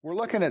We're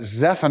looking at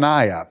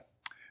Zephaniah.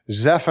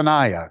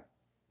 Zephaniah.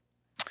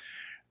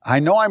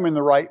 I know I'm in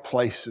the right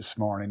place this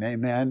morning,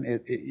 amen.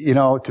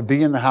 To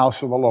be in the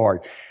house of the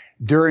Lord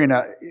during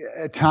a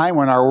time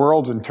when our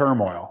world's in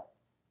turmoil.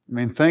 I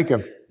mean, think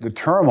of the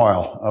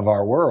turmoil of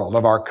our world,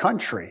 of our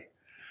country.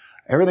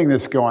 Everything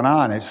that's going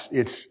on,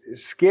 it's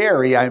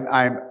scary.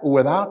 I'm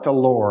without the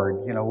Lord,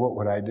 what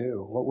would I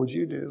do? What would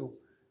you do?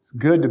 It's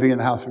good to be in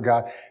the house of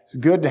God. It's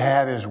good to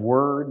have His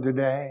Word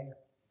today.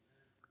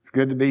 It's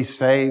good to be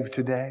saved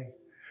today.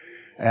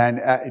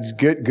 And it's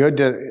good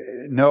to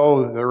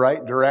know the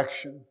right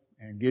direction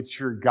and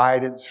get your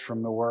guidance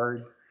from the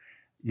Word.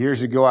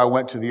 Years ago, I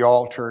went to the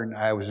altar and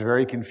I was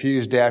very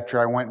confused after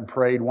I went and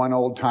prayed. One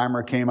old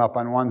timer came up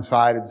on one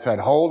side and said,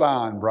 "Hold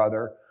on,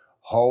 brother,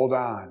 hold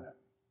on."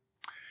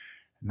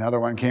 Another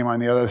one came on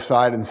the other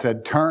side and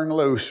said, "Turn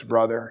loose,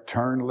 brother,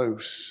 turn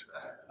loose."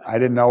 I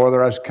didn't know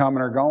whether I was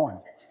coming or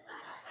going.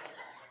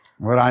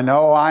 But I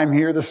know I'm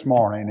here this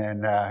morning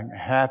and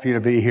happy to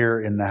be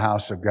here in the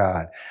house of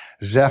God.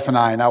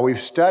 Zephaniah. Now,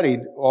 we've studied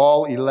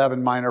all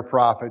 11 minor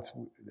prophets.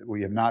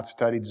 We have not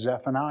studied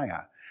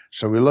Zephaniah.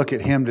 So we look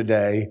at him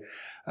today.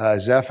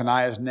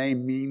 Zephaniah's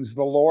name means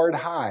the Lord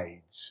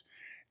hides.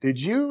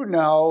 Did you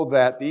know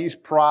that these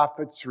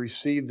prophets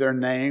received their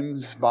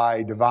names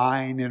by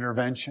divine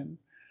intervention?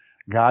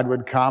 God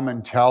would come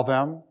and tell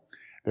them,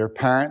 their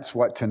parents,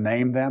 what to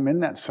name them. Isn't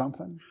that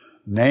something?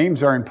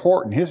 Names are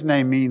important. His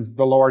name means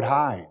the Lord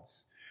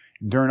hides.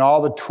 During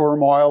all the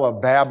turmoil of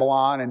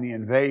Babylon and the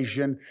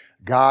invasion,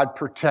 God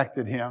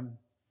protected him.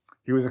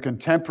 He was a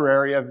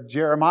contemporary of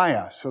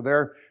Jeremiah, so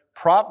they're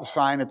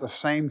prophesying at the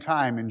same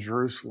time in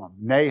Jerusalem.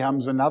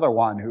 Nahum's another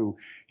one who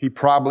he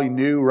probably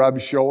knew,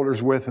 rubbed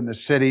shoulders with in the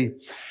city.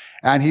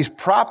 And he's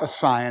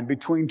prophesying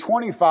between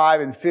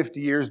 25 and 50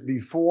 years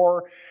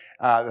before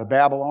the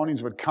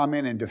Babylonians would come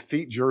in and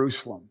defeat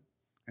Jerusalem.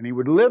 And he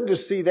would live to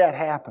see that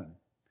happen.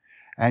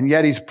 And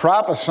yet he's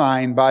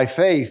prophesying by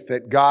faith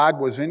that God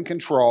was in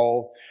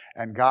control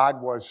and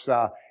God was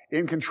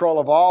in control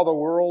of all the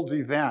world's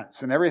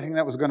events and everything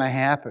that was going to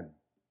happen.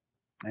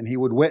 And he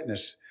would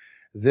witness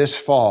this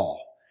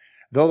fall.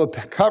 Though the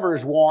cover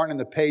is worn and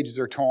the pages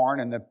are torn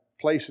and the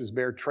places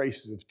bear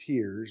traces of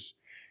tears,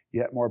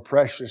 yet more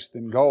precious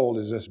than gold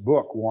is this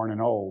book, worn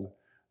and old,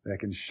 that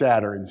can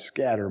shatter and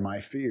scatter my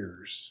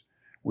fears.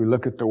 We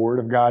look at the Word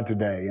of God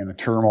today in the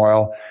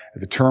turmoil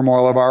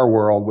of our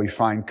world, we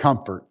find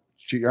comfort.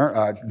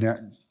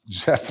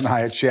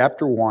 Zephaniah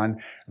chapter 1,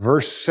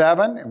 verse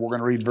 7, and we're going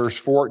to read verse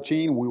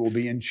 14. We will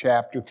be in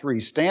chapter 3.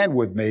 Stand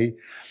with me.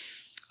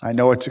 I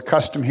know it's a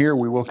custom here.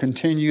 We will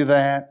continue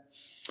that.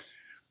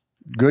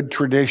 Good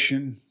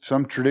tradition.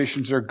 Some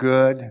traditions are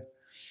good.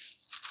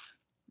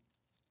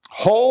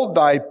 Hold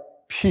thy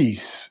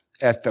peace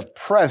at the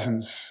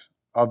presence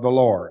of the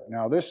Lord.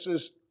 Now, this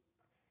is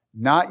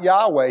not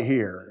Yahweh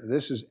here.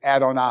 This is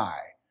Adonai.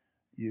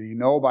 You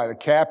know by the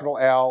capital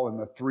L and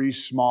the three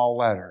small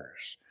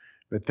letters.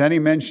 But then he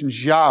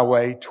mentions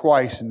Yahweh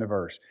twice in the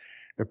verse.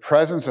 The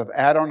presence of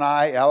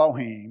Adonai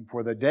Elohim,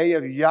 for the day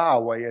of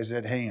Yahweh is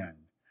at hand.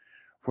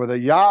 For the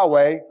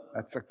Yahweh,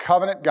 that's the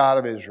covenant God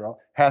of Israel,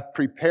 hath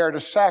prepared a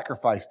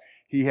sacrifice.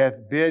 He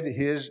hath bid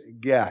his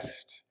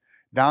guest.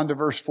 Down to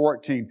verse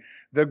 14.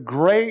 The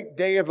great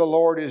day of the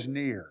Lord is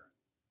near.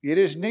 It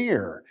is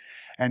near,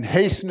 and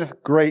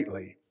hasteneth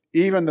greatly.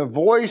 Even the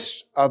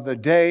voice of the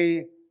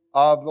day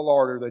of the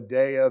Lord, or the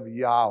day of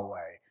Yahweh.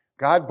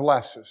 God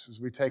bless us as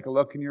we take a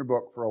look in your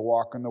book for a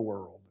walk in the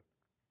world.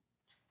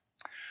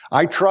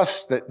 I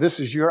trust that this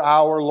is your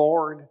hour,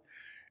 Lord.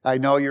 I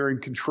know you're in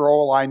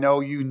control. I know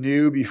you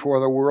knew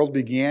before the world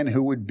began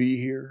who would be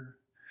here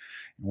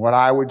and what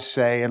I would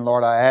say. And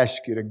Lord, I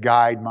ask you to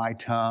guide my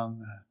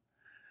tongue.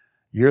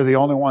 You're the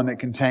only one that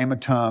can tame a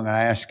tongue, and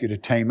I ask you to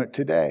tame it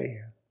today.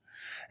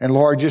 And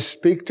Lord, just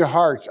speak to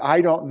hearts. I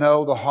don't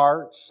know the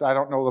hearts. I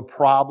don't know the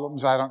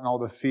problems. I don't know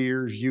the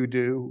fears. You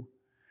do,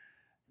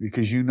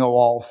 because you know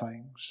all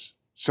things.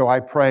 So I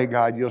pray,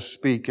 God, you'll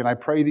speak. And I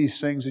pray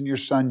these things in your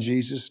Son,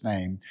 Jesus'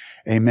 name.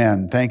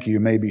 Amen. Thank you. You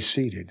may be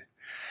seated.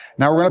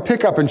 Now we're going to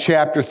pick up in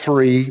chapter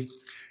 3,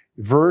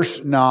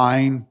 verse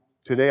 9.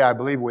 Today I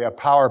believe we have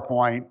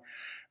PowerPoint.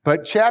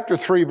 But chapter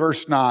 3,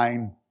 verse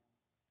 9,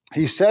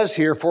 he says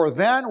here, "For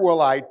then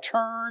will I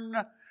turn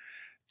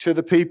to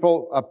the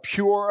people a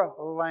pure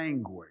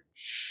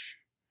language,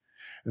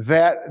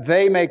 that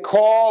they may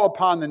call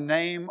upon the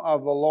name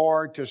of the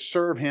Lord to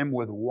serve him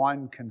with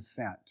one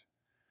consent."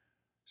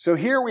 So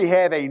here we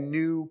have a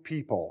new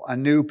people, a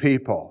new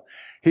people.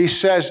 He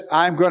says,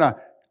 I'm going to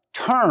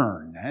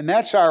turn, and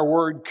that's our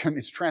word,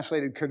 it's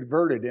translated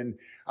converted in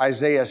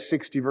Isaiah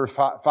 60 verse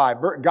 5.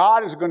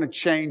 God is going to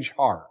change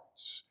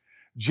hearts.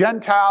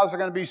 Gentiles are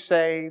going to be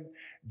saved.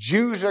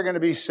 Jews are going to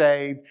be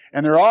saved.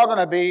 And they're all going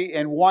to be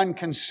in one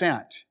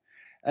consent.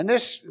 And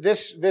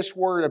this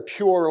word, a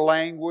pure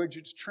language,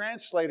 it's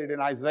translated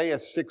in Isaiah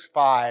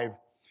 6:5,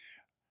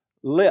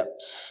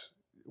 lips.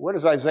 What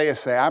does Isaiah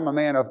say? I'm a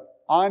man of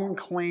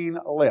unclean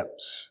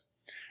lips.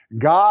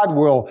 God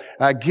will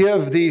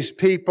give these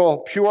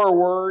people pure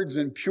words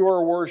and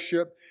pure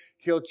worship.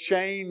 He'll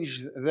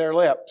change their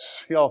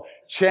lips. He'll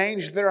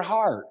change their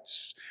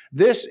hearts.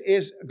 This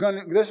is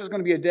going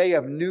to be a day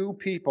of new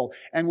people,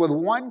 and with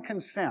one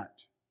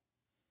consent.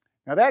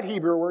 Now that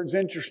Hebrew word's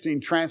interesting,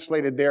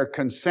 translated there,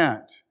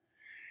 consent.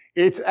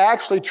 It's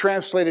actually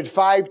translated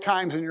 5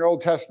 times in your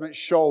Old Testament,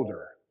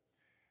 shoulder.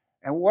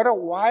 And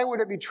why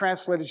would it be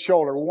translated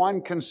shoulder?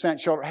 One consent,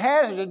 shoulder. It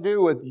has to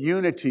do with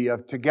unity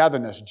of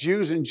togetherness,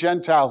 Jews and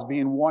Gentiles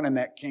being one in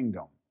that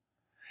kingdom.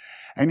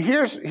 And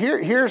here's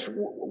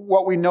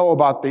what we know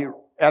about the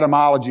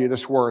etymology of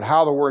this word,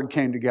 how the word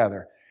came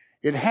together.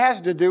 It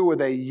has to do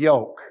with a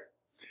yoke.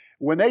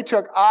 When they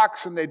took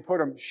oxen, they'd put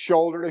them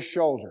shoulder to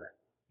shoulder.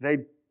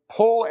 They'd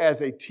pull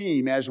as a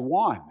team, as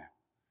one.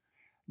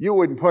 You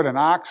wouldn't put an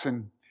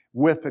oxen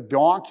with a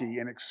donkey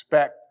and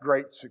expect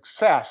great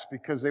success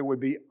because they would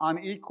be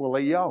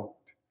unequally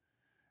yoked.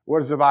 What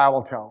does the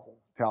Bible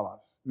tell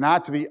us?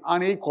 Not to be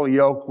unequally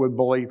yoked with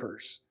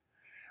believers.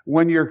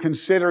 When you're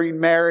considering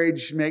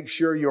marriage, make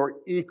sure you're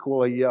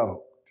equally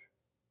yoked.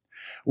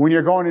 When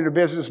you're going into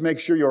business, make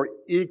sure you're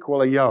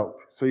equally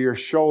yoked, so you're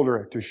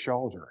shoulder to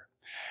shoulder.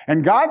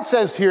 And God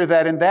says here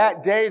that in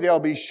that day, they'll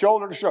be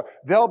shoulder to shoulder.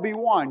 They'll be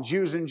one,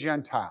 Jews and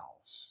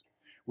Gentiles.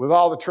 With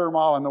all the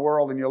turmoil in the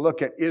world, and you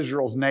look at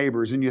Israel's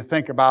neighbors, and you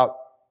think about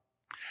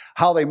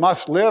how they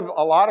must live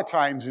a lot of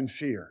times in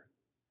fear.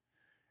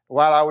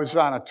 While I was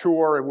on a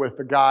tour with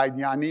the guide,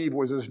 Yaniv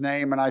was his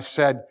name, and I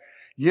said,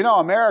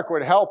 America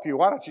would help you.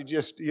 Why don't you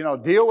just,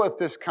 deal with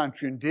this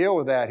country and deal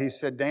with that? He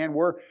said, Dan,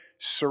 we're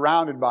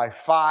surrounded by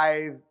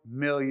 5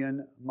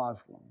 million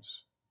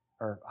Muslims.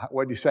 Or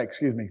what did you say?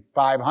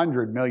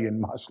 500 million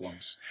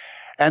Muslims.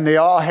 And they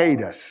all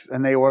hate us,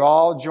 and they would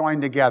all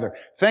join together.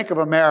 Think of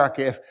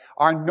America if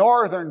our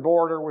northern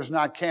border was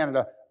not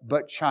Canada,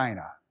 but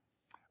China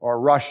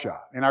or Russia.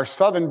 And our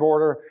southern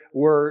border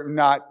were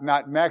not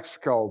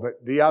Mexico,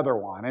 but the other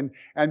one.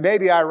 And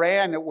maybe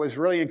Iran that was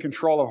really in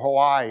control of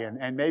Hawaii,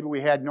 and maybe we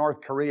had North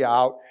Korea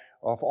out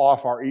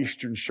off our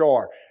eastern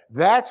shore.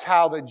 That's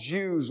how the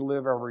Jews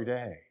live every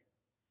day.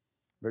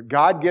 But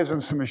God gives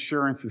them some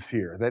assurances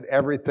here that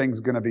everything's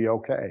going to be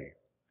okay.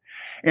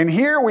 And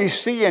here we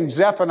see in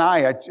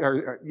Zephaniah,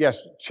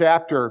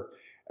 chapter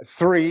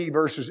 3,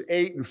 verses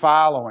 8 and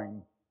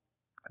following,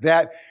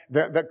 that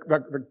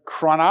the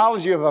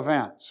chronology of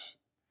events.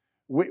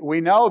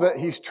 We know that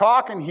he's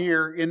talking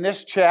here in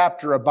this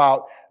chapter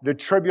about the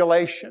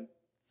tribulation,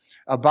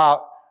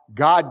 about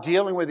God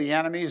dealing with the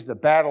enemies, the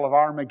battle of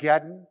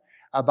Armageddon,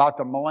 about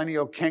the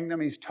millennial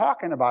kingdom. He's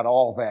talking about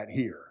all that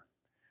here.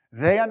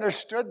 They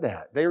understood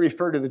that. They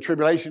refer to the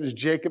tribulation as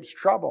Jacob's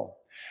trouble.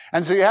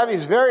 And so you have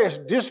these various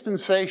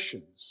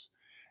dispensations.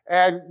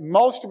 And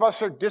most of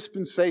us are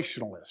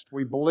dispensationalists.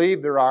 We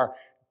believe there are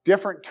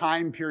different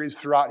time periods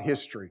throughout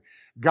history.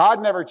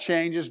 God never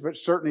changes, but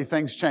certainly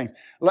things change.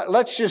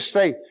 Let's just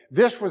say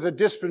this was a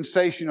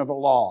dispensation of the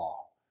law.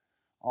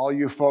 All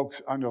you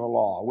folks under the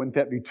law, wouldn't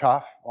that be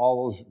tough?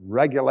 All those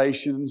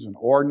regulations and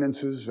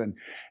ordinances, and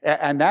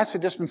that's a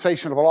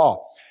dispensation of the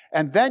law.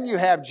 And then you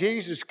have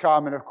Jesus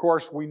come, and of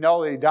course we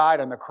know that He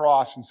died on the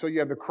cross, and so you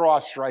have the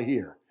cross right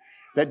here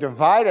that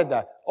divided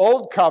the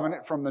old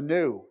covenant from the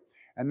new.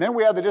 And then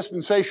we have the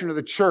dispensation of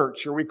the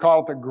church, or we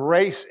call it the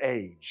grace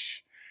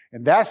age.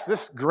 And that's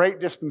this great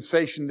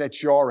dispensation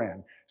that you're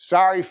in.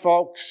 Sorry,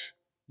 folks,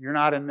 you're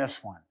not in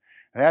this one.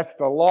 That's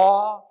the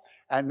law,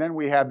 and then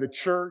we have the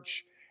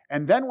church,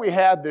 and then we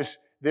have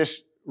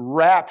this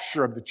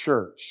rapture of the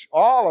church.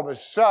 All of a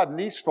sudden,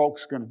 these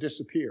folks are going to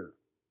disappear.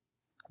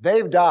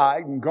 They've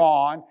died and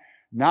gone.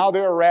 Now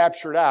they're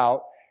raptured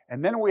out.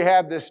 And then we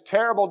have this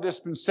terrible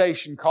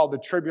dispensation called the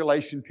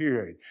tribulation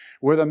period,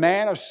 where the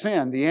man of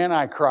sin, the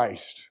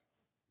Antichrist,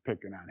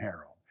 picking on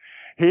Harold,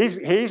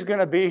 he's going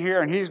to be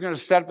here and he's going to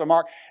set up the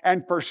mark.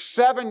 And for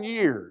 7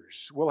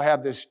 years, we'll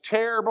have this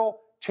terrible,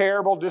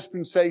 terrible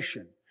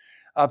dispensation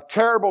of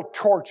terrible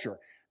torture.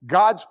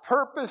 God's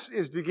purpose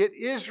is to get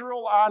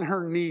Israel on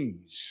her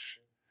knees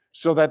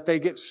so that they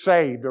get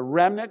saved. The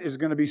remnant is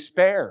going to be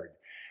spared.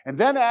 And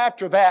then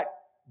after that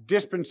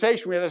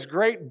dispensation, we have this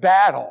great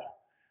battle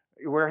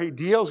where He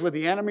deals with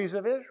the enemies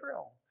of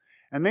Israel.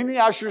 And then He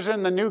ushers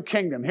in the new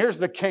kingdom. Here's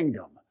the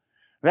kingdom.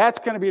 That's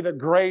going to be the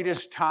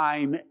greatest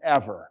time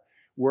ever,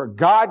 where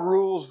God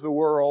rules the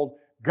world.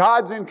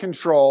 God's in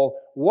control.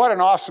 What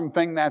an awesome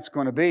thing that's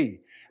going to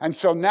be. And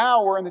so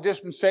now we're in the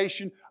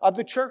dispensation of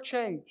the church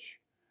age.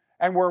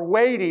 And we're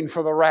waiting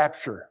for the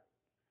rapture.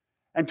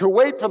 And to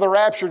wait for the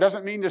rapture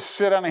doesn't mean to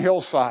sit on a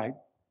hillside.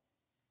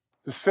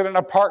 To sit on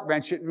a park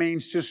bench, it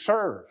means to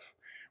serve.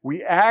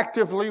 We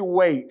actively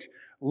wait,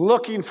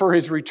 looking for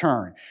His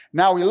return.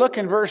 Now we look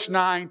in verse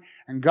 9,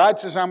 and God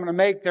says, I'm going to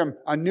make them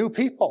a new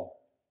people.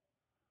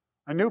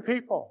 A new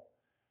people.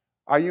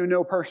 Are you a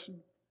new person?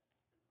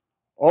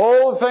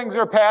 Old things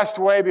are passed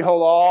away.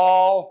 Behold,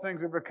 all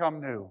things have become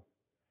new.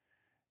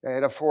 I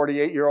had a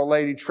 48-year-old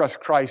lady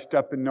trust Christ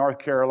up in North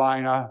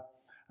Carolina,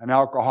 an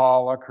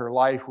alcoholic. Her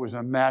life was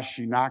a mess.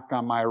 She knocked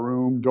on my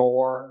room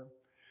door.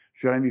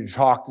 She said, I need to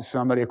talk to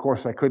somebody. Of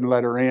course, I couldn't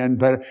let her in,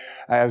 but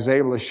I was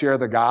able to share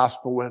the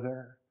gospel with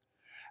her.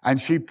 And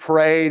she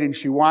prayed and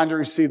she wanted to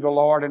receive the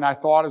Lord. And I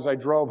thought as I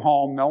drove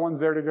home, no one's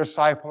there to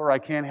disciple her. I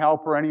can't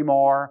help her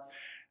anymore.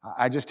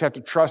 I just have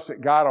to trust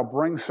that God will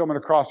bring someone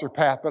across her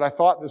path. But I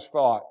thought this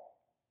thought.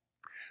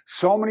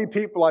 So many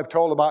people I've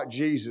told about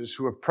Jesus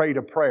who have prayed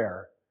a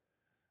prayer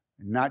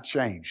and not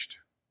changed.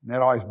 And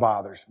that always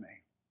bothers me.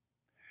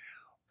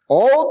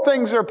 Old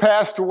things are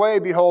passed away.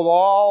 Behold,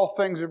 all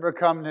things have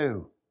become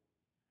new.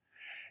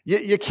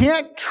 You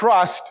can't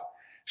trust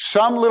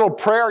some little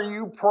prayer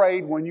you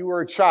prayed when you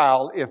were a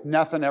child if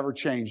nothing ever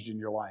changed in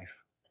your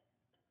life.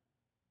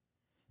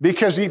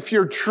 Because if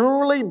you're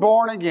truly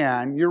born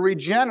again, you're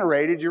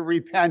regenerated, you're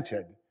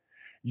repented,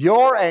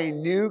 you're a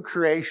new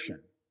creation.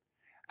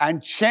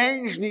 And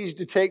change needs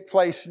to take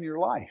place in your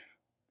life.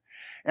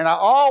 And I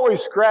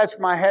always scratch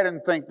my head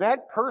and think,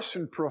 that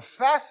person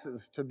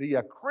professes to be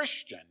a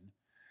Christian,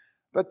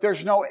 but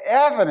there's no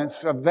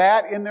evidence of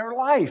that in their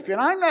life. And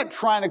I'm not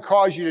trying to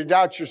cause you to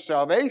doubt your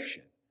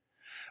salvation.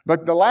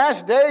 But the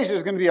last days,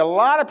 there's going to be a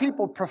lot of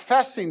people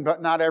professing,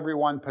 but not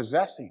everyone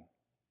possessing.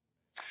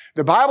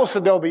 The Bible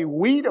said there'll be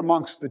wheat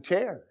amongst the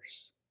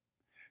tares.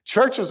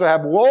 Churches will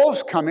have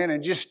wolves come in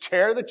and just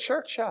tear the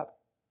church up.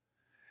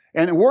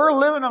 And we're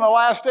living in the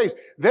last days.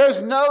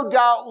 There's no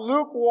doubt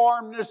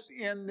lukewarmness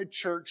in the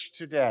church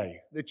today.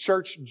 The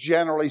church,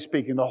 generally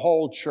speaking, the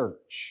whole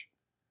church.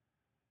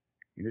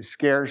 It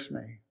scares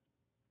me.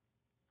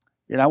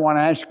 And I want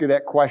to ask you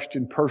that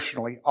question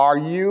personally. Are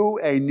you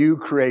a new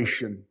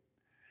creation?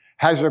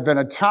 Has there been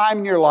a time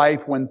in your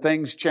life when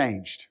things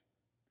changed?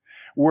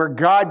 Where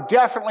God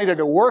definitely did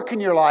a work in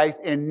your life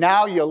and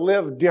now you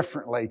live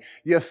differently.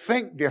 You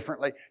think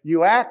differently.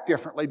 You act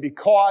differently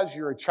because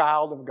you're a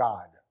child of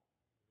God.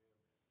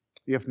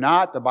 If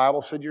not, the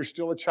Bible said you're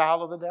still a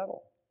child of the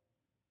devil.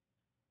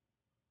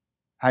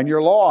 And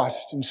you're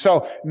lost. And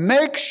so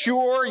make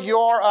sure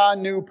you're a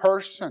new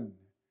person.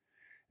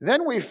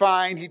 Then we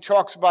find he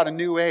talks about a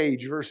new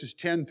age, verses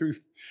 10 through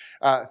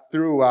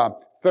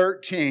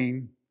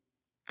 13.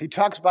 He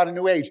talks about a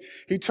new age.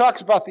 He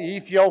talks about the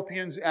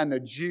Ethiopians and the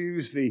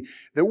Jews.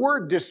 The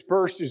word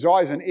dispersed is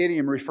always an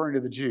idiom referring to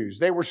the Jews.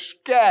 They were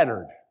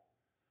scattered.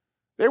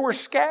 They were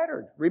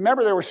scattered.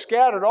 Remember, they were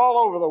scattered all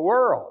over the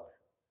world.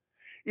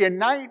 In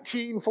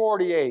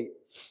 1948,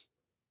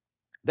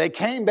 they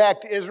came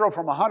back to Israel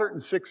from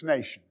 106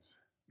 nations.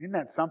 Isn't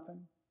that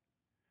something?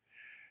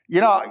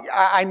 You know,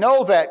 I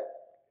know that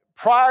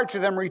prior to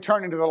them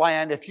returning to the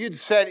land, if you'd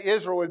said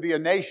Israel would be a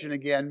nation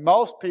again,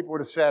 most people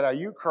would have said, are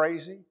you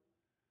crazy?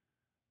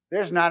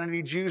 There's not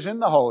any Jews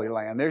in the Holy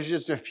Land. There's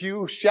just a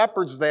few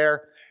shepherds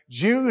there.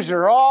 Jews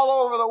are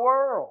all over the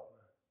world.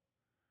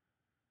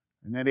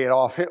 And then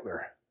Adolf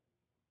Hitler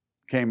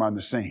came on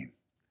the scene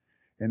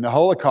in the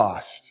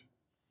Holocaust.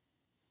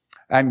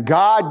 And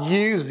God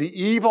used the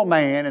evil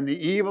man and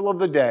the evil of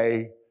the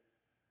day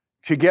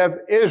to give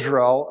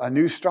Israel a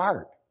new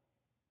start.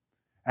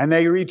 And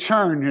they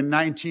returned in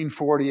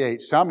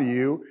 1948. Some of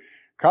you,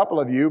 a couple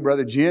of you,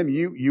 Brother Jim,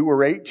 you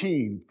were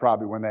 18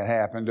 probably when that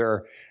happened,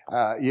 or,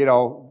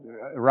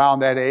 around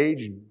that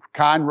age.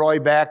 Conroy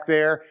back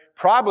there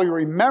probably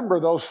remember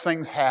those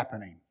things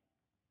happening.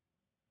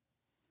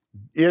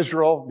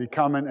 Israel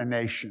becoming a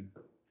nation.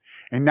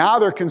 And now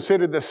they're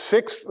considered the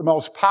sixth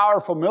most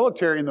powerful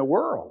military in the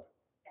world.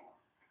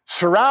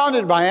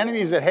 Surrounded by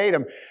enemies that hate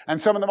them. And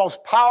some of the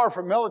most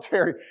powerful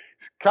military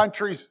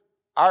countries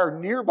are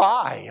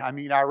nearby. I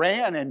mean,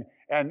 Iran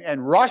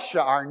and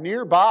Russia are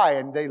nearby,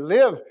 and they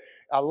live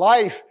a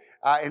life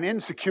in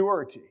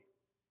insecurity.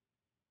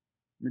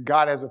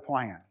 God has a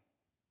plan.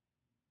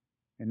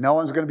 And no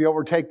one's going to be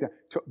able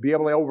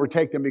to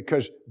overtake them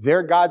because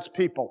they're God's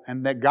people,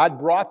 and that God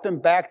brought them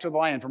back to the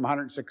land from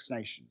 106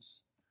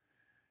 nations.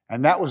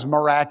 And that was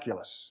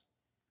miraculous.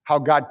 How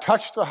God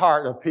touched the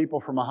heart of people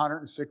from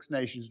 106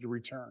 nations to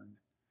return.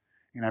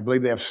 And I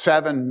believe they have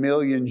 7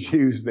 million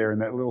Jews there in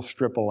that little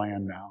strip of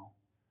land now.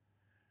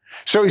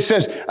 So he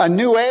says, a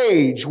new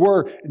age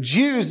where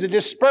Jews, the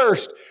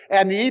dispersed,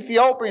 and the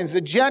Ethiopians,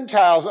 the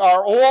Gentiles,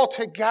 are all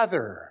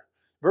together.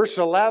 Verse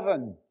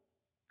 11,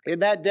 in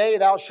that day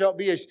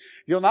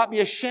you'll not be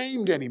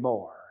ashamed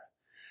anymore.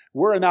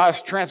 Wherein thou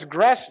hast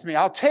transgressed me,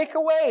 I'll take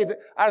away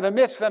out of the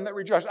midst of them that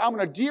rejoice. I'm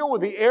going to deal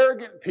with the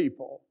arrogant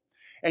people.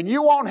 And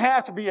you won't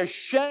have to be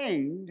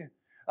ashamed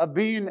of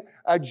being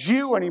a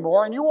Jew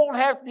anymore. And you won't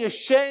have to be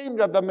ashamed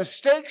of the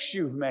mistakes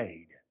you've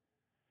made.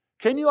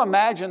 Can you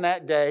imagine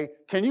that day?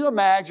 Can you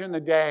imagine the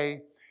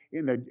day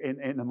in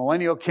the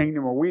millennial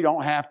kingdom where we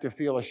don't have to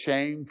feel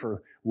ashamed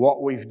for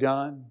what we've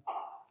done?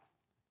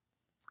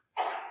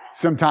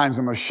 Sometimes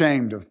I'm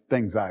ashamed of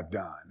things I've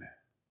done.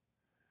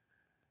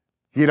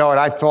 You know, and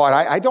I thought,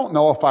 I don't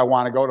know if I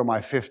want to go to my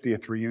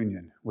 50th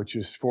reunion, which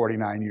is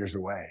 49 years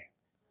away.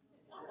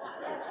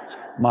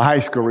 My high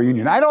school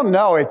reunion. I don't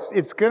know.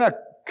 It's going to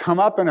come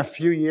up in a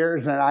few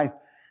years, and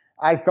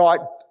I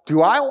thought,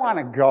 do I want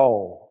to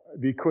go?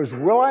 Because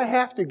will I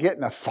have to get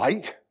in a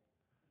fight?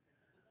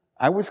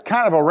 I was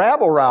kind of a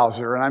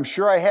rabble-rouser, and I'm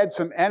sure I had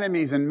some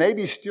enemies, and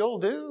maybe still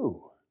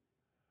do.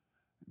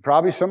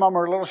 Probably some of them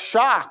are a little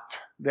shocked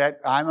that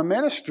I'm a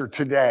minister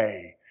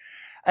today.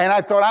 And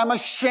I thought, I'm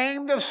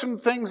ashamed of some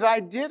things I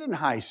did in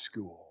high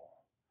school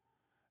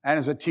and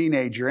as a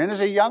teenager and as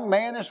a young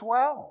man as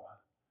well.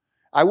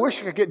 I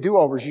wish I could get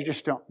do-overs. You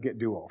just don't get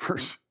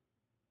do-overs.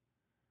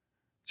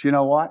 But you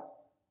know what?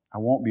 I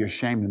won't be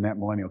ashamed in that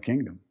millennial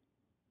kingdom.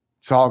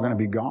 It's all going to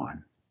be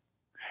gone.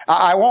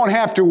 I won't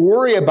have to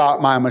worry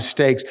about my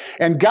mistakes.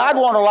 And God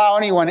won't allow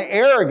anyone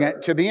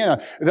arrogant to be in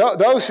it.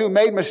 Those who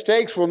made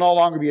mistakes will no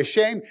longer be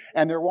ashamed,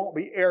 and there won't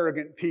be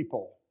arrogant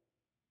people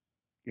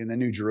in the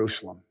New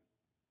Jerusalem.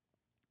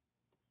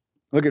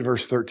 Look at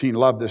verse 13.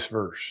 Love this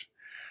verse.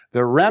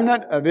 The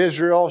remnant of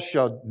Israel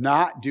shall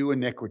not do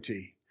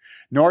iniquity,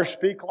 nor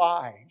speak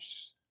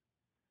lies.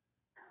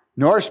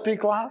 Nor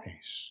speak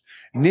lies.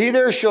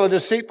 Neither shall a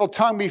deceitful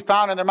tongue be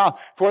found in their mouth,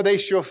 for they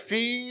shall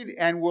feed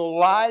and will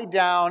lie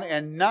down,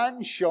 and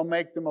none shall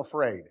make them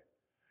afraid.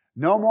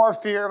 No more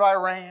fear of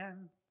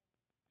Iran,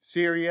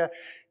 Syria.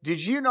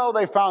 Did you know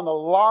they found the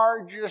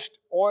largest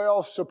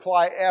oil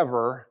supply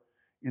ever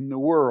in the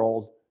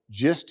world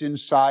just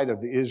inside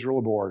of the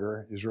Israeli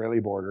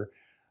border,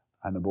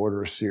 on the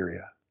border of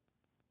Syria?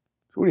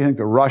 So what do you think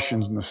the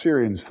Russians and the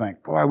Syrians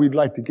think? Boy, we'd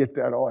like to get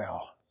that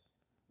oil.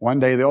 One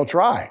day they'll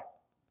try.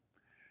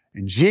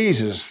 And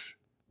Jesus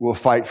will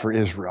fight for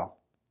Israel.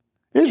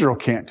 Israel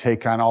can't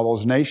take on all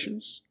those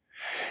nations.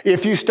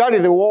 If you study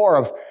the war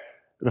of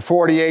the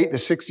 48, the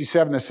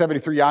 67, the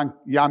 73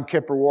 Yom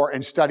Kippur War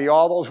and study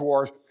all those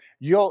wars,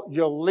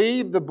 you'll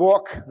leave the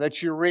book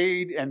that you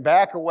read and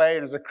back away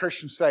and as a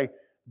Christian say,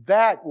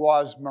 that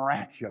was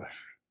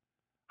miraculous.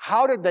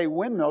 How did they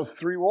win those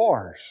 3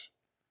 wars?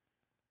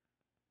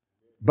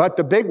 But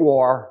the big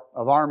war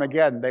of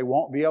Armageddon, they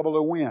won't be able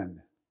to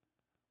win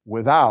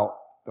without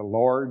the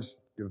Lord's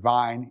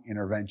divine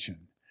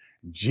intervention.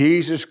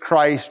 Jesus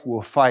Christ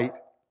will fight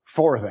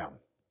for them.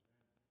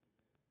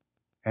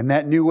 And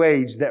that new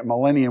age, that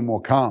millennium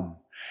will come.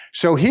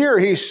 So here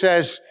he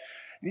says,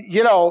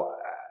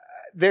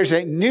 there's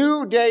a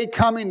new day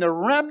coming. The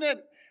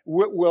remnant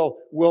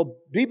will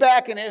be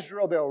back in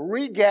Israel. They'll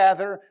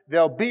regather.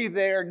 They'll be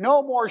there.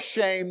 No more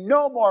shame,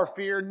 no more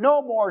fear,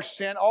 no more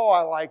sin. Oh,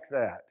 I like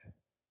that.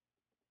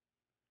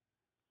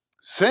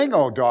 Sing,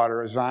 O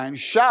daughter of Zion.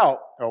 Shout,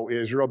 O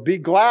Israel. Be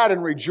glad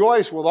and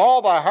rejoice with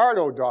all thy heart,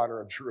 O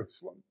daughter of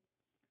Jerusalem.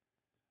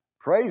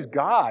 Praise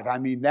God. I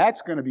mean,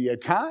 that's going to be a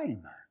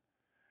time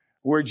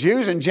where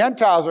Jews and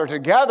Gentiles are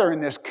together in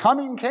this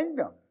coming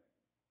kingdom.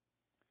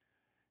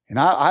 And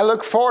I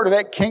look forward to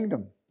that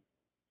kingdom.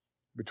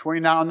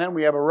 Between now and then,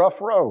 we have a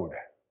rough road.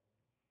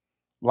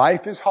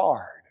 Life is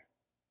hard.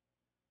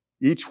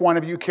 Each one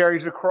of you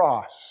carries a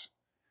cross.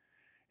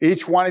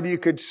 Each one of you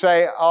could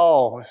say,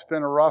 oh, it's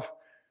been a rough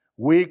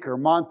week or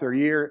month or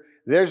year.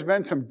 There's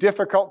been some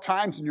difficult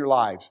times in your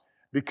lives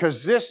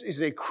because this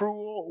is a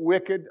cruel,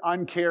 wicked,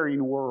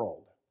 uncaring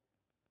world.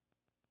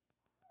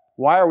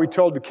 Why are we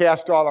told to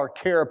cast all our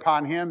care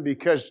upon Him?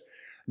 Because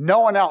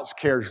no one else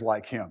cares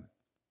like Him.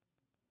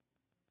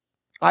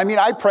 I mean,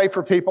 I pray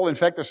for people. In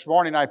fact, this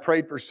morning I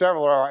prayed for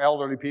several of our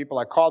elderly people.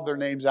 I called their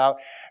names out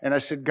and I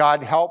said,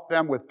 God, help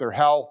them with their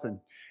health.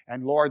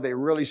 And Lord, they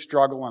really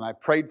struggle. And I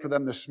prayed for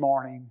them this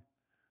morning.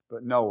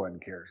 But no one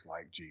cares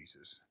like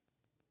Jesus.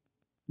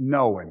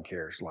 No one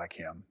cares like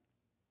Him.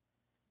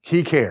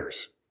 He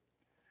cares.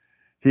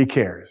 He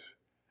cares.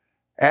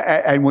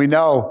 And we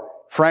know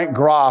Frank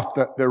Groff,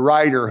 the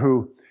writer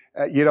who,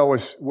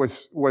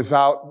 was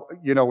out,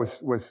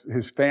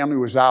 his family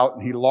was out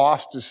and he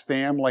lost his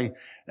family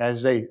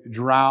as they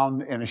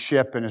drowned in a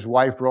ship and his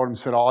wife wrote him and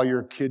said, all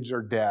your kids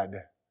are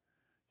dead.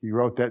 He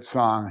wrote that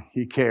song,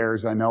 He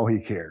Cares, I Know He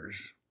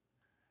Cares.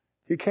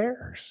 He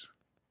cares.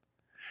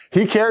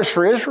 He cares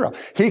for Israel.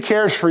 He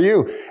cares for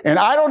you. And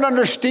I don't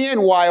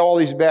understand why all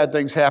these bad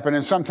things happen,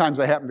 and sometimes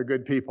they happen to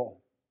good people.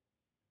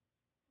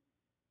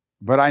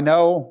 But I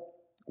know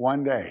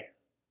one day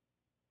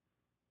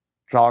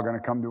it's all going to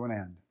come to an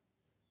end.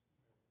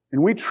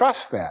 And we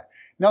trust that.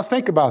 Now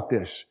think about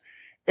this.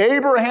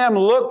 Abraham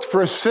looked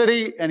for a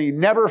city and he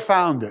never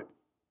found it.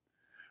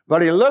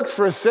 But he looked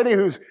for a city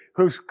whose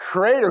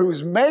creator,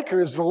 whose maker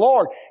is the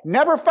Lord.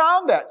 Never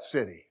found that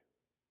city.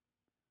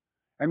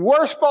 And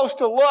we're supposed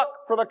to look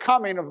for the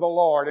coming of the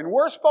Lord. And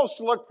we're supposed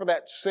to look for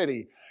that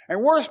city.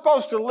 And we're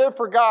supposed to live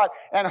for God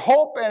and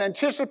hope and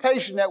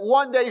anticipation that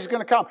one day He's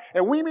going to come.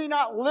 And we may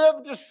not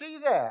live to see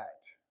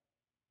that.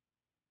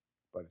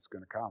 But it's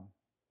going to come.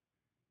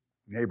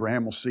 And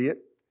Abraham will see it.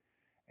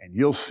 And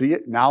you'll see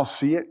it. And I'll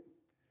see it.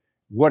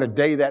 What a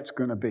day that's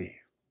going to be.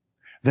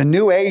 The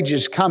new age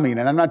is coming.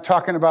 And I'm not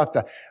talking about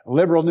the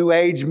liberal new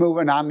age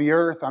movement on the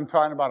earth. I'm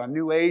talking about a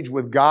new age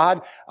with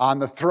God on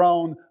the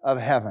throne of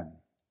heaven.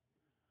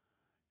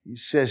 He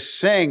says,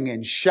 sing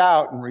and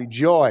shout and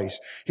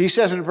rejoice. He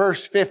says in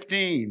verse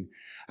 15,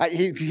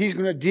 He's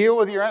going to deal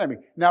with your enemy.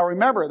 Now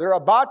remember, they're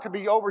about to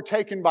be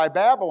overtaken by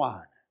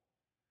Babylon.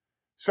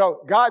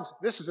 So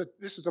this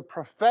is a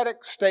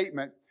prophetic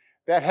statement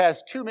that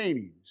has two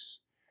meanings.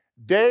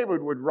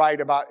 David would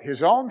write about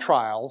his own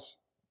trials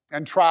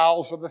and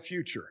trials of the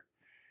future.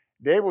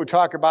 David would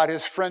talk about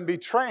his friend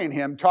betraying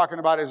him, talking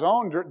about his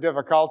own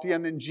difficulty,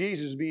 and then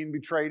Jesus being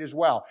betrayed as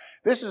well.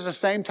 This is the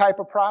same type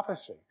of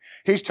prophecy.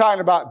 He's talking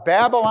about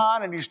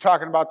Babylon, and he's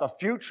talking about the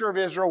future of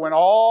Israel when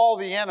all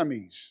the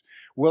enemies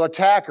will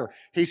attack her.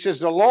 He says,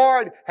 the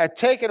Lord hath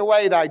taken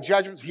away thy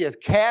judgments. He hath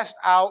cast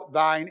out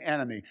thine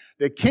enemy.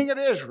 The King of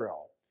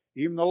Israel,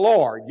 even the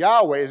Lord,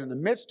 Yahweh, is in the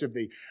midst of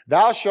thee.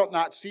 Thou shalt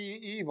not see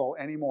evil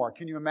anymore.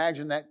 Can you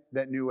imagine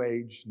that new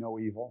age, no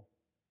evil?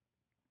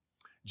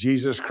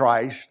 Jesus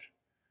Christ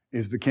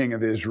is the King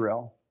of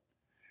Israel.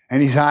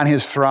 And He's on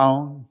His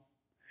throne.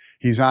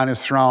 He's on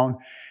His throne.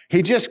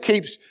 He just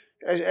keeps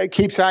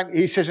on.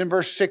 He says in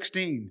verse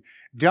 16,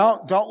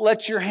 don't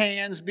let your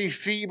hands be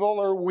feeble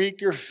or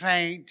weak or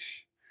faint.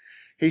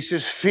 He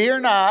says, fear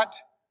not,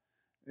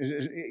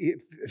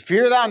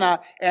 fear thou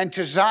not, and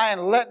to Zion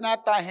let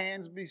not thy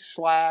hands be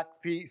slack,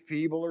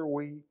 feeble or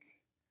weak.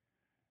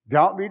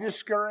 Don't be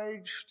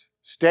discouraged.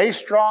 Stay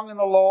strong in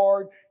the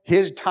Lord.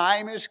 His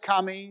time is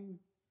coming.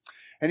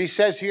 And he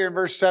says here in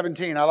verse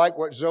 17, I like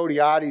what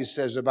Zodiades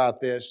says about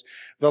this.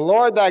 The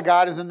Lord thy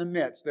God is in the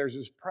midst. There's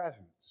His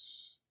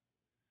presence.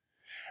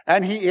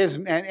 And He is,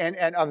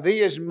 and of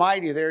thee is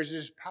mighty. There's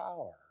His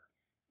power.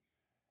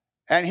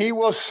 And He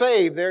will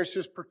save. There's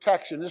His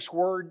protection. This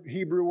word,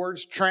 Hebrew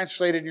word's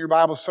translated in your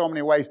Bible so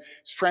many ways.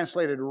 It's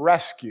translated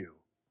rescue.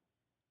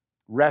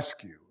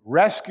 Rescue.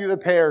 Rescue the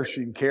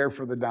perishing, care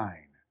for the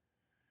dying.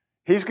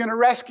 He's going to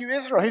rescue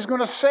Israel. He's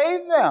going to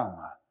save them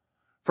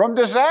from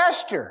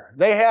disaster.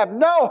 They're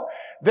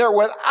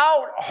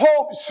without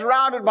hope,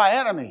 surrounded by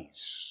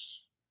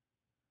enemies.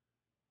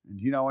 And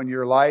you know, in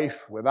your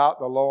life, without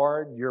the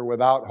Lord, you're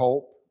without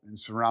hope and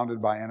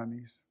surrounded by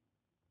enemies.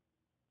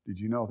 Did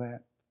you know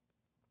that?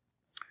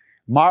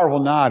 Marvel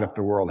not if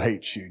the world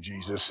hates you.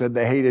 Jesus said,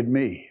 they hated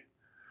me.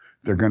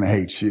 They're going to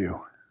hate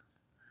you.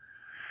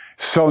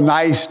 So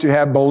nice to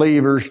have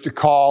believers to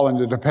call and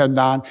to depend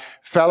on.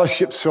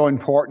 Fellowship's so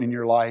important in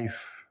your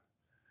life.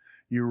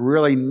 You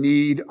really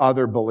need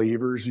other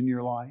believers in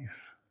your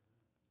life.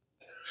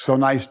 So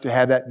nice to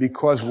have that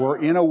because we're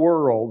in a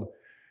world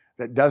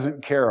that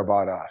doesn't care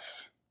about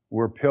us.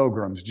 We're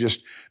pilgrims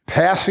just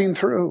passing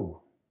through.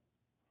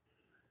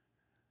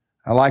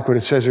 I like what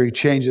it says there. He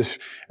changes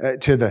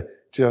to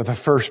the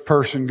first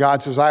person.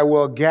 God says, I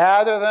will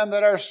gather them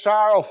that are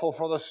sorrowful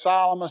for the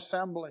solemn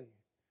assembly.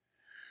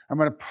 I'm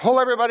going to pull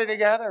everybody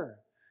together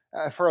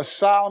for a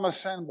solemn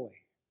assembly.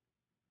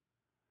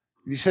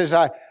 He says,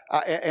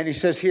 and he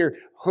says here,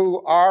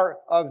 who are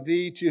of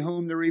thee to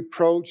whom the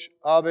reproach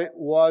of it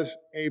was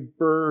a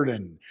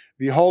burden.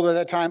 Behold, at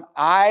that time,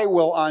 I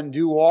will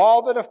undo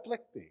all that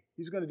afflict thee.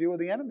 He's going to deal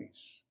with the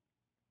enemies.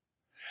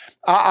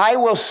 I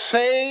will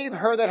save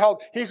her that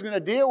hold. He's going to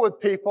deal with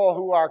people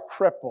who are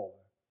crippled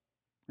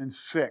and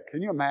sick.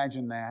 Can you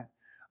imagine that?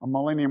 A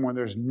millennium where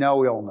there's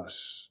no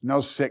illness, no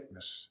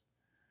sickness,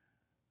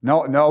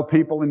 no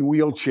people in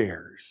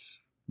wheelchairs,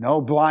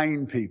 no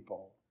blind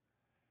people.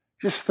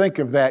 Just think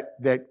of that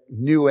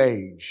new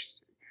age.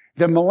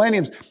 The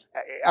millenniums.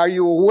 Are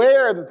you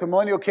aware that the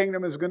millennial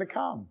kingdom is going to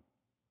come?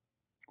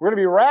 We're going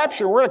to be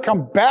raptured. We're going to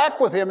come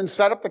back with Him and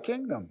set up the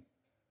kingdom.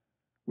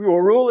 We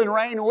will rule and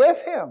reign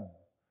with Him.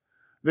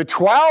 The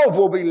 12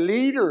 will be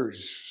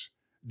leaders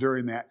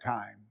during that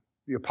time.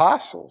 The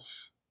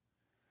apostles.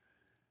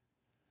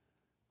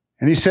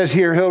 And he says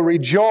here, He'll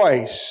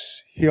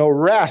rejoice. He'll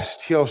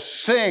rest. He'll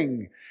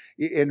sing.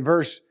 In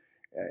verse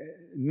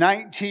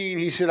 19,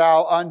 he said,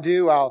 I'll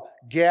undo, I'll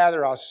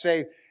gather, I'll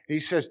save. He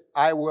says,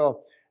 the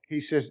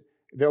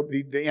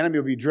enemy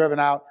will be driven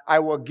out. I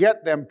will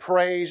get them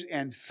praise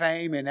and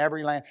fame in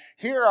every land.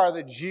 Here are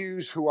the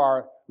Jews who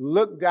are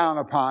looked down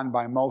upon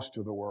by most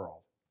of the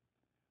world.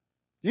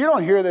 You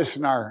don't hear this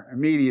in our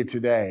media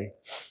today.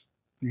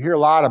 You hear a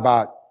lot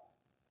about,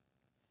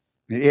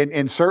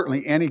 and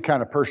certainly any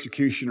kind of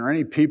persecution or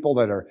any people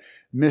that are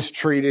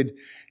mistreated.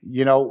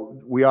 You know,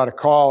 we ought to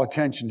call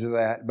attention to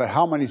that. But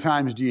how many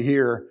times do you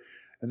hear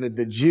that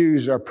the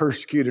Jews are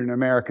persecuted in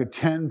America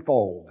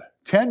tenfold,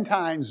 10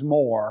 times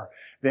more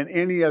than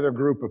any other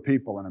group of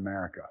people in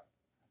America?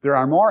 There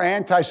are more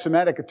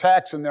anti-Semitic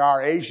attacks than there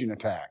are Asian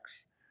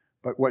attacks.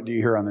 But what do you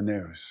hear on the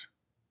news?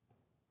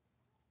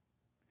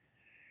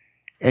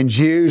 And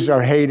Jews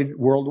are hated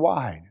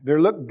worldwide.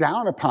 They're looked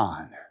down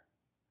upon.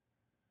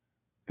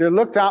 They're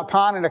looked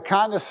upon in a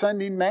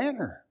condescending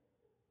manner.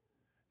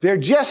 They're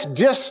just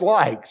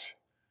disliked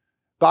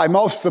by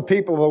most of the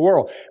people of the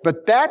world.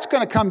 But that's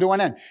going to come to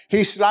an end.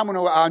 He said, I'm going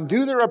to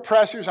undo their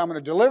oppressors. I'm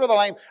going to deliver the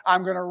lame.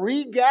 I'm going to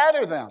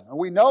regather them. And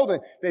we know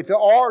that they've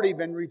already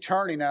been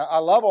returning. I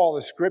love all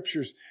the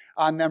scriptures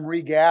on them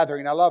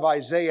regathering. I love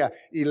Isaiah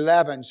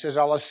 11 says,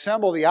 I'll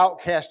assemble the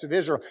outcast of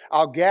Israel.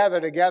 I'll gather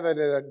together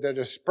the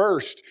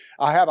dispersed.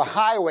 I'll have a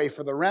highway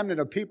for the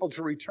remnant of people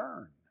to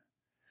return.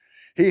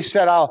 He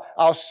said,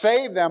 I'll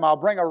save them. I'll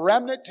bring a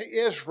remnant to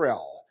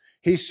Israel.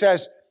 He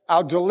says,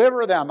 I'll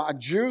deliver them.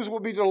 Jews will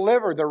be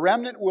delivered. The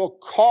remnant will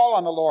call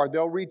on the Lord.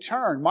 They'll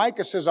return.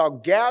 Micah says, I'll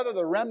gather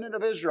the remnant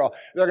of Israel.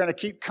 They're going to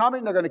keep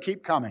coming. They're going to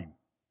keep coming.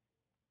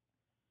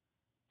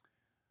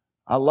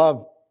 I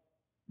love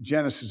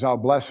Genesis, I'll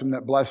bless them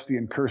that bless thee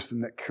and curse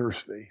them that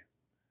curse thee.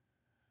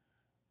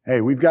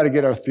 Hey, we've got to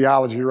get our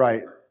theology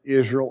right.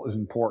 Israel is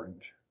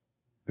important.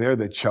 They're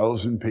the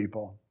chosen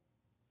people.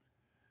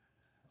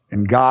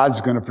 And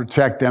God's going to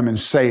protect them and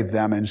save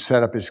them and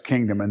set up His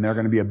kingdom, and they're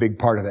going to be a big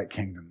part of that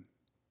kingdom.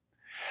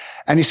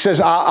 And He says,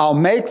 I'll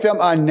make them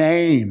a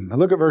name.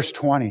 Look at verse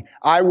 20.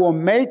 I will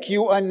make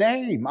you a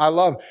name. I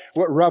love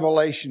what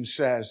Revelation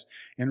says.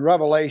 In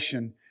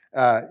Revelation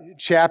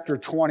chapter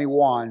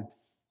 21,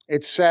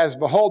 it says,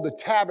 behold, the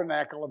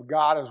tabernacle of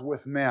God is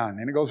with men.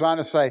 And it goes on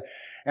to say,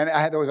 and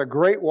there was a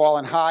great wall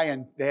and high,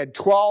 and they had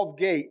 12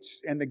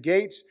 gates, and the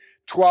gates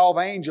 12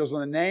 angels,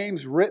 and the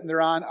names written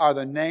thereon are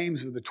the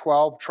names of the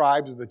 12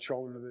 tribes of the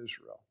children of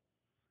Israel.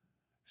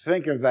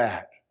 Think of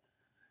that.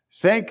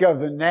 Think of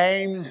the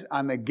names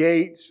on the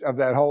gates of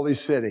that holy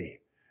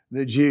city.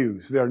 The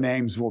Jews, their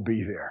names will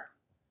be there.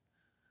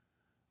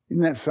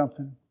 Isn't that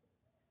something?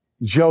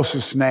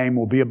 Joseph's name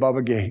will be above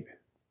a gate.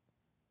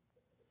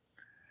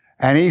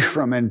 And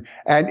Ephraim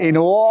and in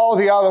all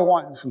the other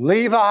ones,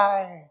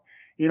 Levi,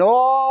 in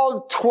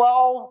all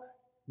 12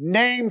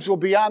 names will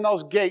be on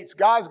those gates.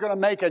 God's going to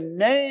make a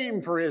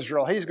name for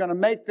Israel. He's going to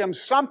make them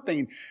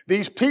something.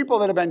 These people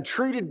that have been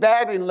treated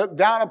badly and looked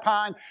down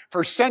upon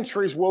for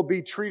centuries will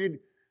be treated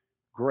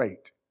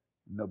great.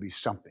 And they'll be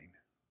something.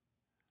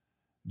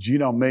 Do you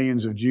know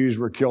millions of Jews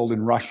were killed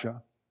in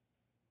Russia?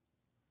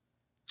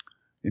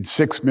 And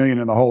 6 million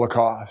in the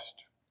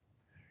Holocaust?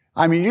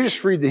 I mean, you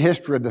just read the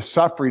history of the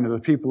suffering of the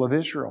people of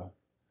Israel.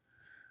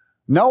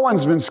 No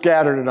one's been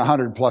scattered in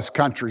 100 plus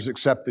countries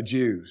except the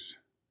Jews.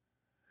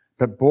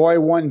 But boy,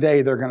 one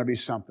day they're going to be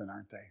something,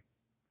 aren't they?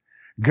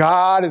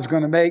 God is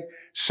going to make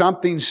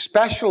something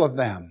special of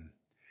them.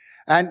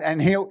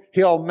 And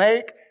He'll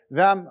make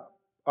them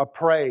a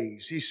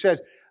praise. He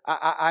says,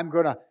 I'm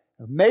going to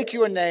make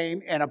you a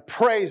name and a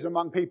praise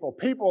among people.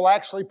 People will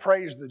actually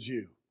praise the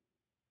Jew.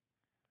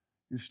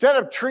 Instead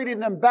of treating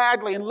them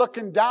badly and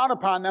looking down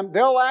upon them,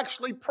 they'll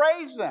actually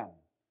praise them.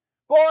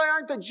 Boy,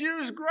 aren't the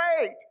Jews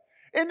great?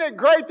 Isn't it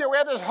great that we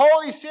have this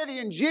holy city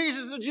and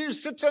Jesus the Jew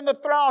sits on the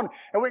throne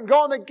and we can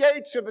go in the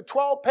gates of the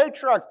 12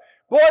 patriarchs?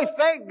 Boy,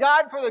 thank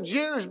God for the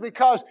Jews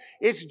because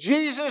it's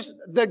Jesus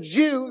the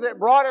Jew that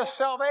brought us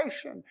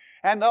salvation.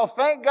 And they'll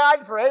thank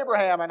God for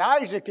Abraham and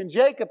Isaac and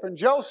Jacob and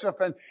Joseph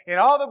and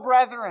all the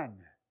brethren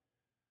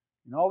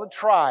and all the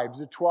tribes,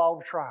 the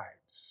 12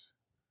 tribes.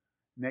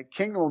 And that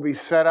kingdom will be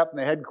set up and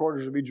the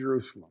headquarters will be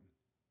Jerusalem.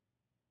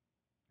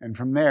 And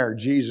from there,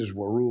 Jesus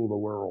will rule the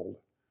world.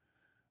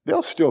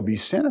 There'll still be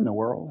sin in the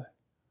world,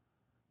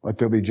 but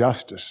there'll be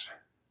justice.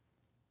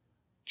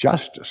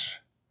 Justice.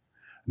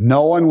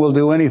 No one will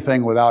do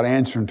anything without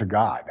answering to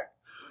God.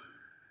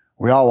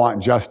 We all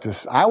want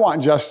justice. I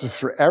want justice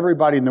for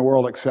everybody in the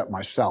world except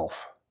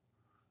myself.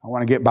 I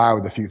want to get by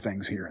with a few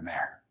things here and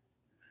there.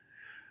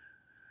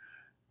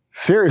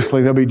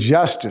 Seriously, there'll be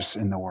justice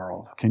in the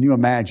world. Can you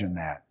imagine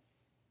that?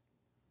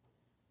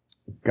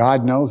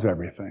 God knows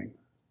everything.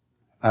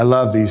 I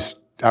love these.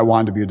 I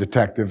wanted to be a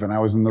detective, and I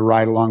was in the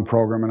Ride Along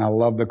program, and I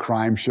love the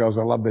crime shows.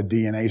 I love the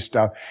DNA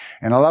stuff.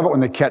 And I love it when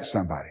they catch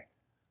somebody.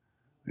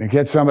 They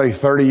get somebody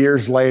 30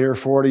 years later,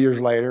 40 years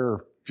later,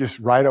 or just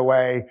right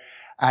away,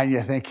 and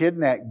you think, isn't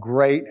that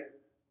great?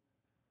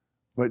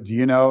 But do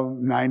you know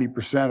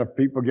 90% of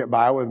people get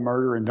by with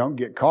murder and don't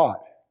get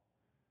caught?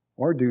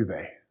 Or do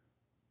they?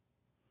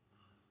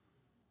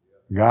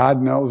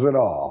 God knows it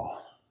all.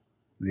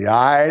 The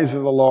eyes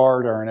of the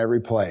Lord are in every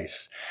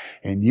place.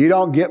 And you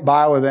don't get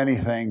by with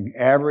anything.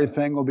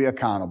 Everything will be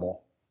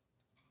accountable.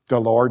 The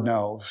Lord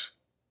knows.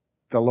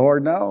 The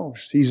Lord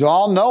knows. He's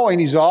all-knowing.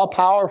 He's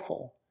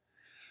all-powerful.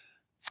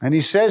 And He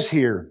says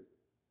here,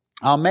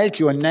 I'll make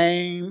you a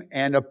name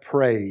and a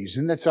praise.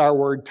 And that's our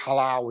word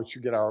tala, which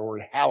you get our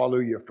word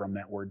hallelujah from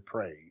that word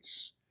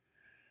praise.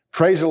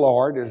 Praise the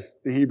Lord is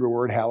the Hebrew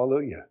word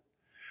hallelujah.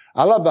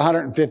 I love the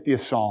 150th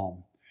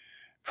Psalm.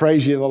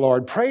 Praise ye the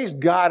Lord. Praise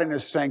God in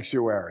His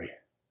sanctuary.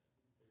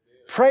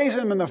 Praise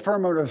Him in the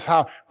firmament of His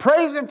house.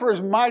 Praise Him for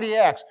His mighty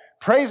acts.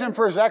 Praise Him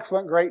for His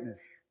excellent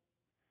greatness.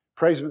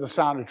 Praise Him with the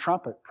sound of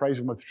trumpet. Praise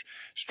Him with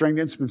stringed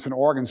instruments and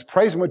organs.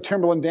 Praise Him with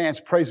timbrel and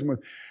dance. Praise Him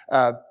with,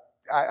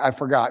 I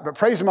forgot, but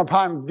praise Him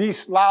upon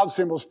these loud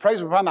cymbals.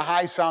 Praise Him upon the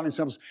high sounding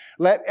cymbals.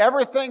 Let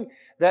everything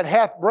that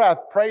hath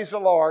breath praise the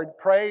Lord.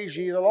 Praise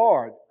ye the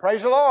Lord.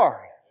 Praise the Lord.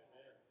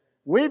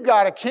 We've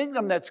got a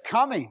kingdom that's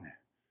coming.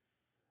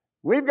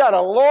 We've got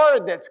a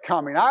Lord that's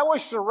coming. I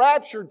wish the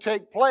rapture would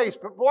take place,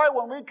 but boy,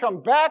 when we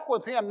come back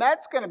with Him,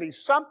 that's going to be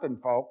something,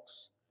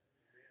 folks.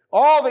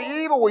 All the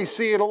evil we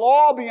see, it'll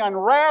all be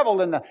unraveled,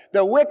 and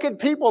the wicked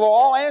people will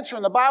all answer.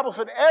 And the Bible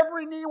said,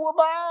 every knee will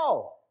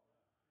bow.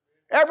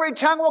 Every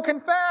tongue will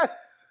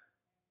confess.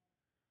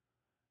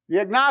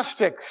 The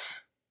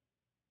agnostics,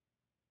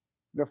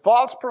 the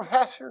false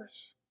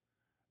professors,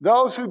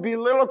 those who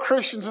belittle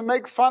Christians and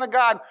make fun of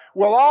God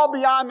will all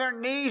be on their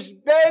knees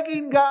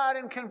begging God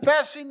and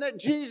confessing that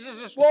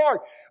Jesus is Lord.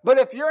 But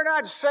if you're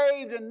not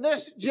saved in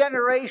this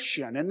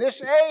generation, in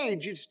this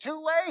age, it's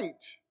too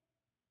late.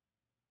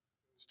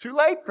 It's too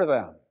late for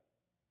them.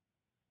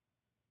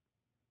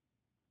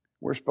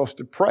 We're supposed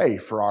to pray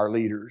for our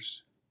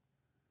leaders.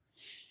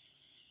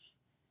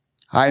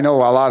 I know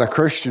a lot of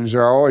Christians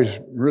are always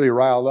really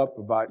riled up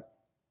about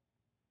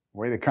the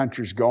way the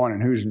country's going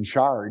and who's in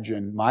charge.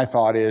 And my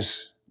thought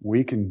is,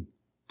 we can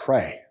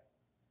pray.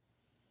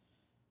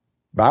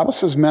 The Bible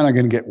says men are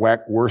going to get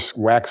wax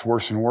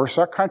worse and worse.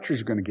 Our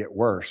country's going to get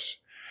worse.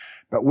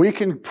 But we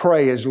can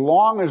pray as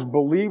long as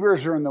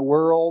believers are in the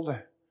world.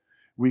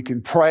 We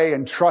can pray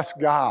and trust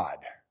God.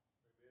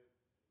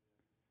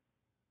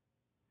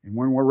 And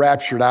when we're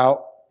raptured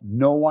out,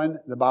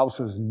 the Bible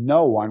says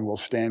no one will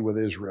stand with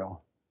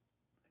Israel.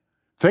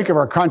 Think of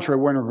our country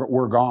when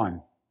we're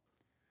gone.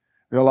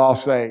 They'll all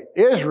say,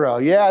 Israel,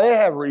 yeah, they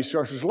have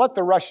resources. Let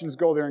the Russians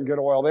go there and get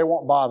oil. They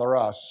won't bother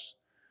us.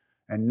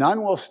 And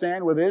none will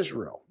stand with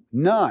Israel.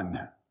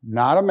 None.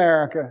 Not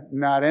America,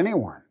 not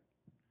anyone.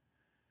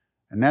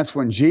 And that's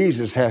when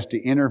Jesus has to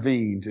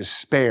intervene to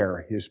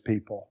spare his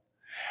people.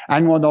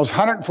 And when those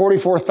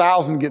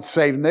 144,000 get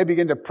saved and they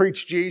begin to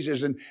preach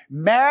Jesus and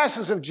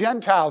masses of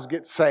Gentiles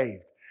get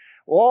saved,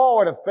 oh,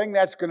 what a thing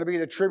that's going to be,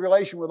 the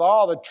tribulation with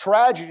all the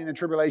tragedy in the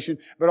tribulation,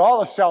 but all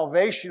the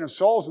salvation of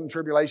souls in the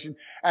tribulation.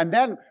 And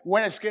then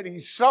when it's getting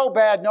so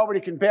bad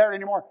nobody can bear it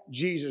anymore,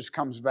 Jesus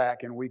comes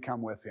back and we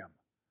come with him.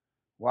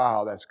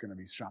 Wow, that's going to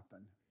be something.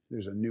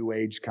 There's a new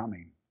age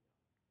coming.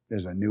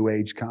 There's a new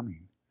age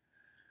coming.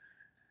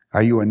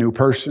 Are you a new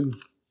person?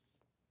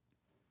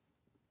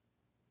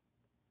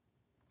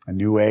 A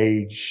new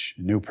age,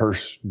 a new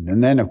person.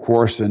 And then, of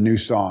course, a new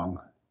song.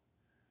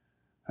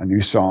 A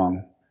new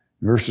song.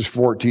 Verses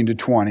 14 to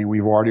 20,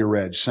 we've already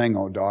read. Sing,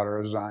 O daughter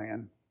of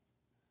Zion.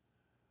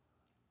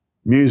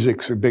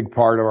 Music's a big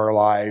part of our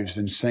lives,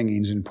 and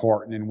singing's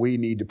important, and we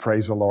need to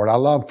praise the Lord. I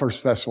love 1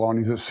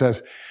 Thessalonians. It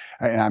says,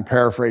 and I'm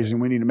paraphrasing,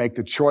 we need to make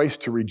the choice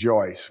to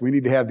rejoice. We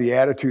need to have the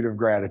attitude of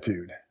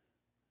gratitude.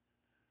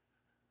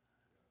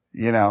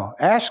 You know,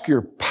 ask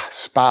your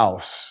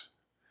spouse,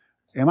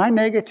 am I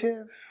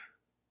negative?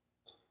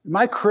 Am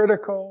I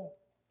critical?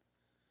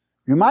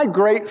 Am I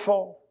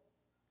grateful?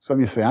 Some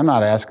of you say, I'm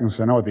not asking,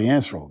 so I know what the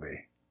answer will be.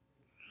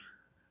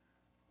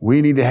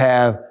 We need to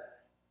have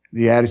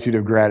the attitude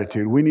of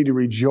gratitude. We need to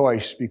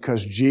rejoice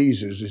because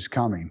Jesus is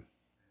coming.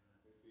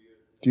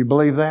 Do you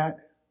believe that?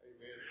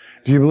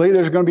 Do you believe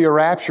there's going to be a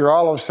rapture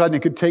all of a sudden?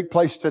 It could take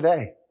place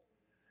today.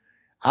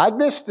 I'd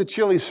miss the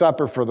chili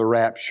supper for the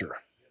rapture.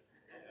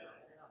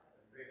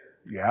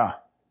 Yeah.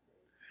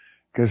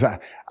 Because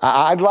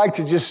I'd like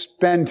to just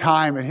spend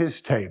time at his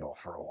table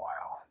for a while.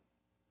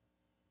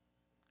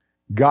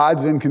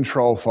 God's in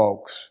control,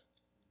 folks.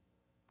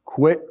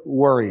 Quit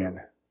worrying.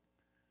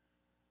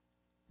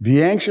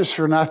 Be anxious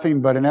for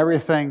nothing, but in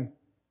everything,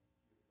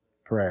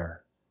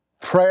 prayer.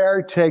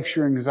 Prayer takes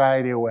your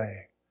anxiety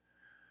away.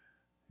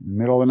 In the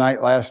middle of the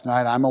night last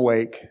night, I'm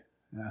awake.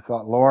 And I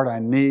thought, Lord, I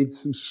need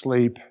some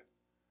sleep.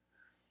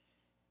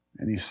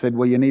 And he said,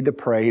 well, you need to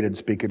pray. He didn't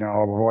speak in an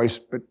audible voice,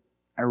 but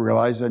I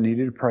realized I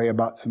needed to pray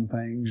about some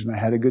things. And I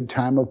had a good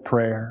time of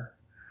prayer.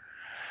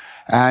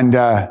 And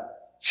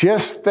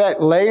just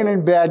that laying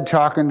in bed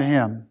talking to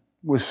him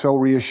was so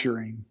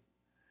reassuring.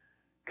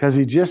 Because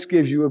he just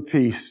gives you a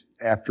peace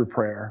after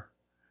prayer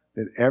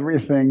that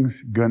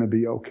everything's going to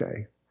be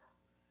okay.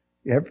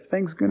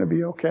 Everything's going to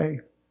be okay.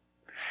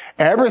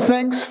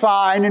 Everything's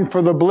fine, and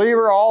for the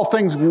believer, all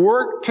things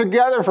work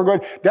together for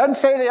good. Doesn't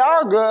say they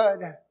are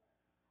good.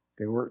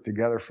 They work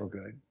together for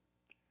good.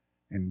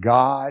 And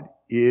God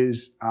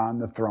is on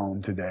the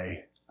throne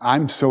today.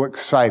 I'm so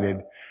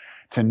excited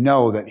to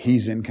know that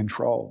he's in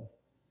control.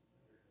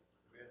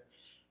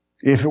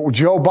 If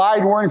Joe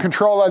Biden were in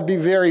control, I'd be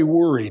very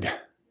worried.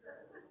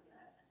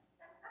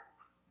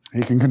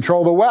 He can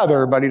control the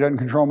weather, but he doesn't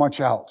control much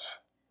else.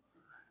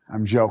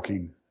 I'm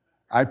joking.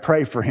 I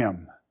pray for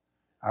him.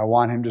 I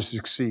want him to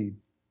succeed.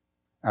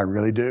 I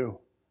really do.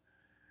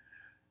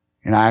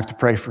 And I have to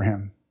pray for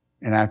him.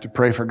 And I have to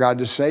pray for God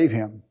to save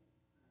him.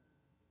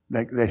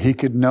 That he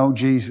could know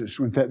Jesus.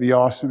 Wouldn't that be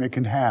awesome? It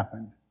can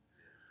happen.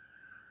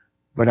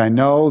 But I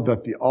know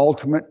that the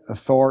ultimate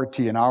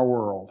authority in our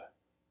world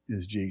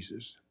is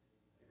Jesus.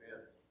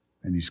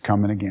 And he's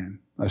coming again.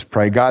 Let's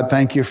pray. God,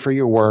 thank you for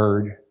your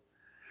word.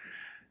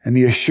 And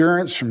the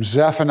assurance from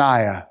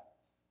Zephaniah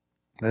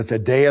that the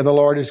day of the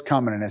Lord is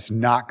coming and it's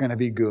not going to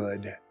be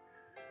good.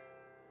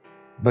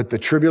 But the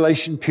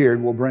tribulation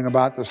period will bring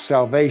about the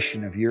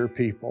salvation of your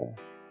people.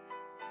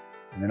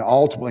 And then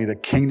ultimately the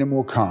kingdom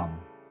will come.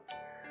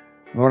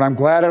 Lord, I'm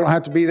glad I don't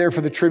have to be there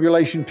for the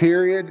tribulation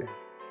period.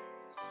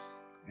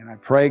 And I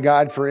pray,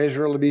 God, for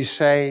Israel to be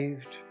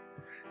saved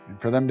and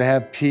for them to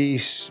have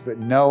peace, but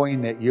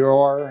knowing that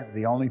you're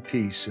the only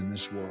peace in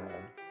this world,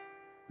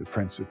 the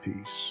Prince of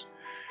Peace.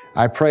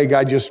 I pray,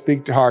 God, you'll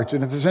speak to hearts.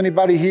 And if there's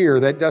anybody here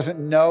that doesn't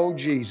know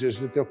Jesus,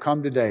 that they'll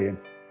come today and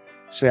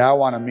say, I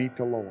want to meet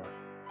the Lord.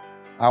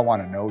 I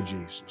want to know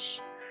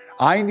Jesus.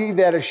 I need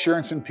that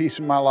assurance and peace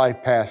in my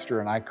life, Pastor,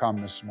 and I come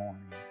this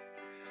morning.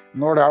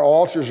 Lord, our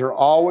altars are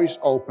always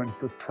open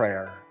for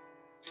prayer.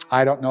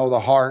 I don't know the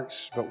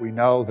hearts, but we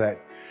know that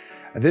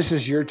this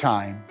is your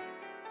time.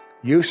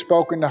 You've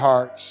spoken to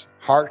hearts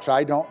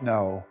I don't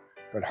know,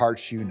 but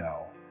hearts you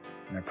know.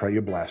 And I pray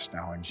you blessed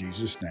now in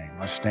Jesus' name.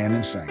 Let's stand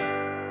and sing.